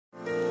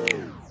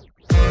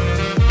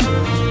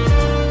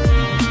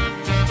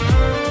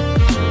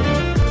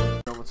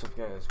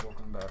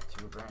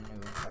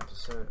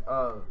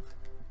of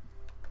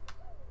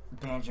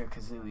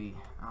Banjo-Kazooie.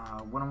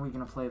 When are we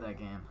gonna play that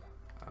game?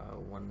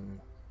 One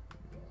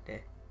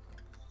day.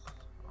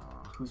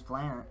 Who's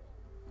playing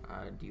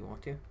it? Do you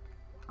want to?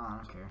 I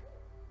don't care.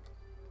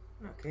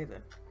 Okay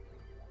then.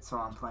 So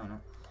I'm playing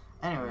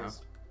it.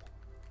 Anyways,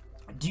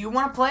 do you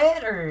want to play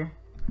it or?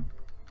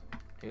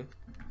 Who?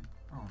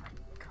 Oh my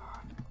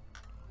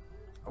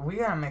god. We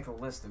gotta make a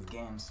list of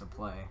games to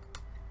play,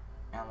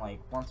 and like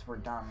once we're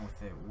done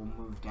with it, we'll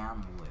move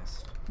down the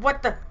list.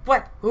 What the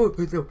what? Oh,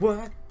 the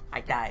what?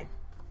 I died.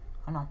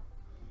 I know.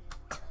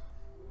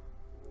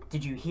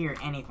 Did you hear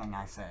anything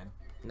I said?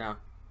 No.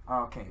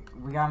 Okay,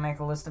 we gotta make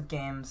a list of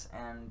games,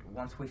 and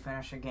once we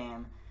finish a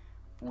game,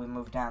 we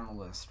move down the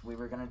list. We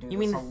were gonna do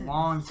this a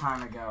long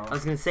time ago. I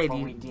was gonna say,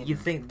 but do you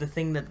think the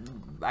thing that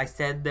I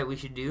said that we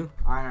should do?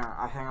 I know.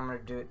 I think I'm gonna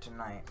do it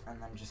tonight,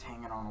 and then just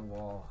hang it on a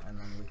wall, and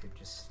then we could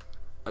just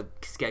A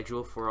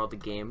schedule for all the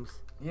games.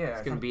 Yeah.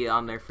 It's gonna be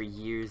on there for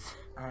years.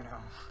 I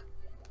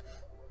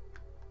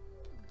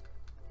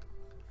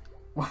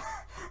know.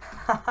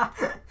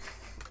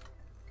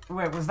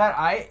 Wait, was that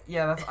ice?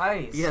 Yeah, that's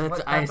ice. Yeah,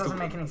 that's ice. That doesn't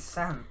make any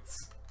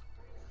sense.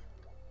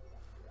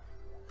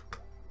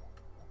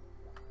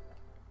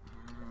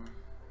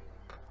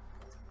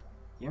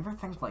 You ever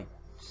think, like,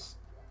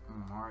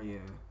 Mario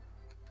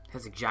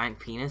has a giant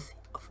penis?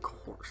 Of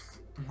course.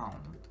 No,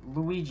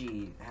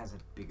 Luigi has a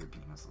bigger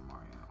penis than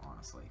Mario,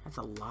 honestly. That's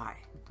a lie.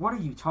 What are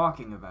you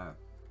talking about?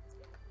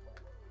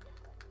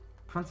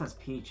 Princess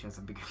Peach has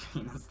a bigger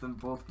penis than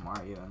both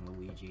Mario and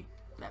Luigi.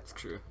 That's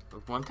true.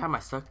 But one time I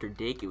sucked her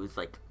dick, it was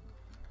like,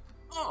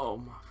 oh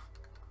my.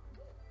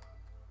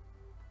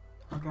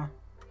 Okay.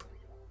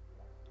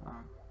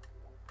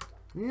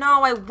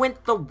 No, I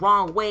went the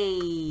wrong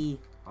way.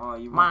 Oh,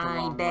 you went my the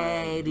wrong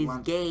dad way. is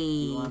gay.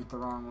 You went the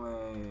wrong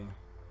way.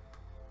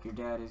 Your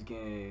dad is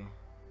gay.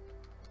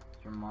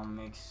 Your mom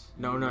makes.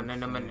 No. Ah!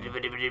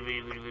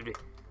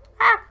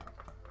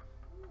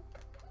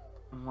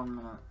 1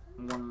 minute.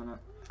 1 minute.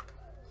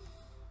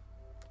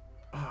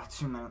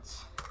 2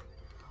 minutes.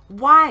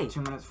 Why?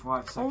 2 minutes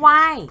 5 seconds.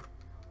 Why?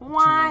 2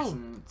 Why? minutes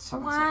and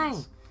 7 Why?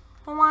 seconds.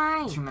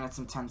 Why? 2 minutes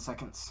and 10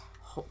 seconds.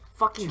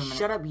 Fucking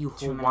shut up, you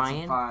 2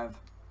 Hawaiian.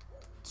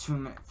 minutes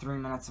and 3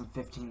 minutes and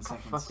 15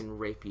 seconds. I'll fucking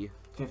rape you.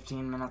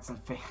 15 minutes and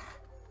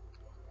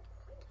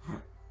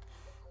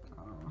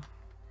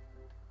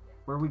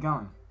where are we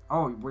going?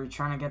 Oh, we're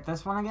trying to get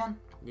this one again?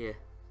 Yeah,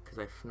 because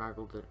I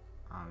snargled it.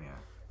 Oh, yeah.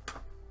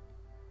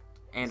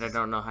 And I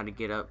don't know how to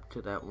get up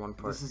to that one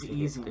part. This is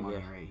easy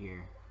money right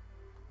here.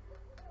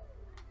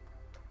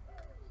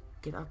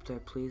 Get up there,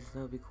 please.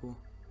 That would be cool.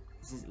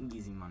 This is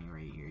easy money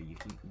right here. You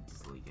can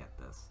easily get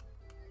this.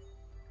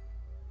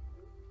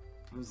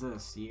 Who's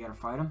this? You gotta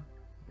fight him?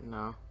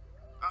 No.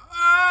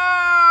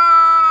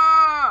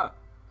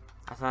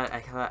 I thought.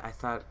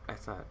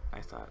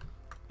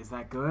 Is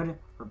that good?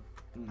 Or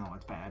no,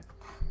 it's bad.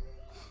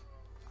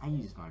 I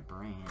used my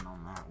brain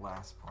on that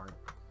last part.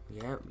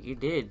 Yeah, you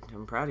did.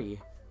 I'm proud of you.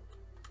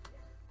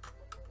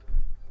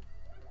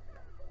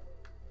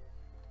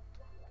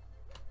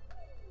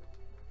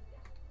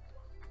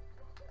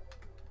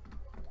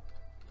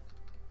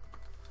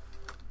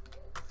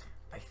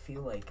 I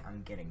feel like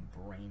I'm getting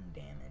brain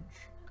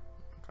damage.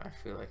 I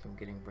feel like I'm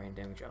getting brain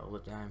damage all the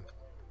time.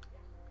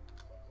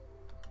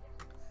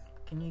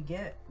 Can you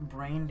get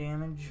brain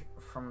damage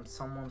from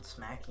someone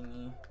smacking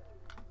you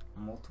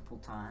multiple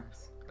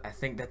times? I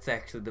think that's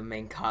actually the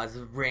main cause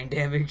of brain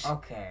damage.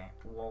 Okay,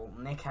 well,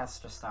 Nick has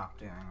to stop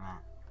doing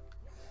that.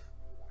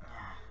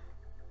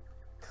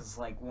 Because,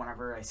 like,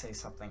 whenever I say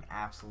something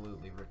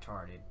absolutely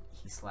retarded,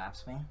 he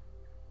slaps me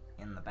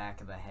in the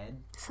back of the head.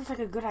 Sounds like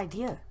a good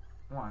idea.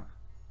 What?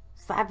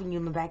 Slapping you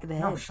in the back of the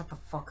head. No, shut the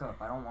fuck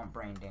up. I don't want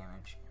brain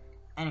damage.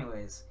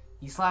 Anyways,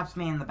 he slaps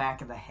me in the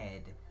back of the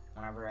head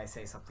whenever I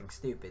say something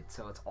stupid,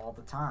 so it's all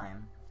the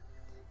time.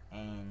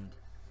 And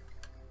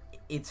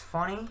it's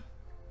funny,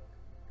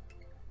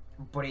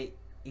 but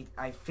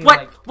I feel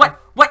like... What?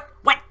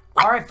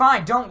 Alright,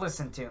 fine, don't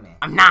listen to me.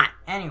 I'm not.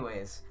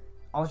 Anyways,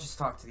 I'll just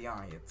talk to the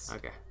audience.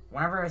 Okay.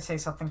 Whenever I say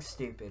something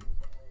stupid,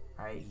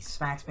 right, he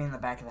smacks me in the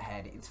back of the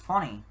head. It's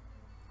funny,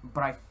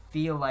 but I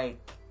feel like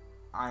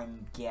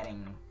I'm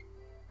getting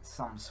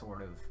some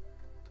sort of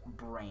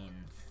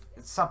brain...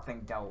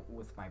 Something dealt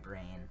with my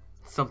brain.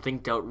 Something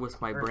dealt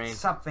with my brain.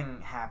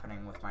 Something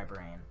happening with my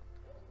brain.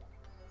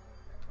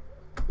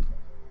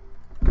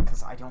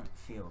 Because I don't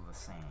feel the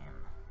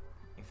same,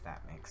 if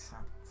that makes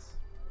sense.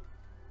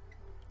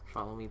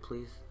 Follow me,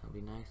 please. That'd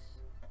be nice.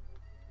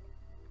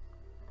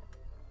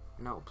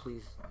 No,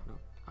 please. No.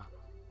 Ah,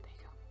 there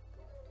you go.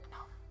 No.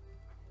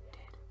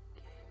 Dead.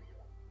 Okay.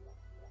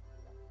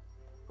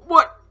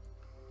 What?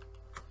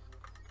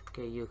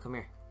 Okay, you, come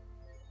here.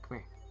 Come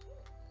here.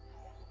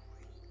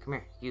 Come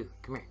here. You,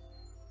 come here.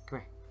 Come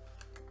here.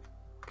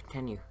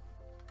 Continue.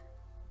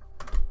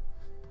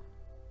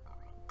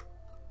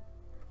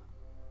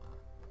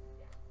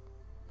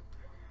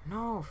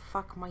 No,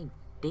 fuck my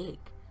dick.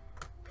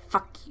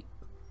 Fuck you.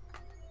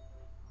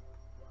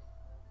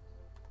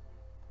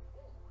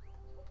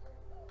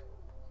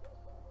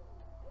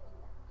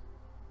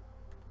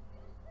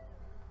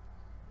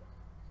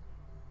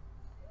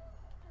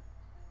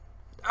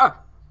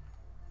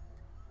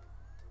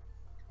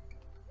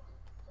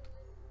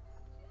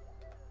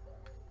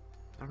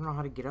 don't know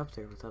how to get up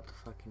there without the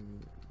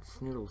fucking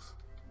snoodles.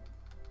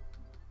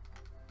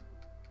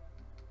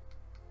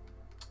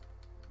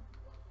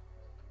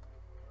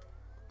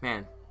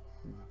 Man,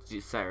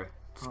 Sarah,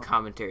 just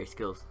commentary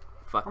skills.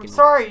 Fucking. I'm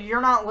sorry,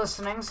 you're not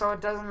listening, so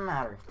it doesn't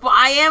matter. But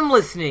I am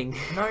listening!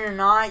 No, you're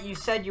not. You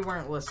said you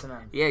weren't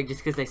listening. Yeah,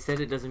 just because I said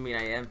it doesn't mean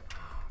I am.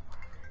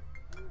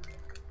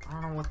 I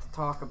don't know what to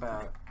talk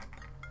about.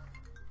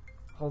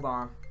 Hold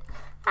on.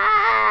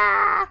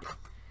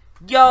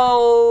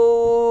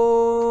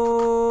 Yo!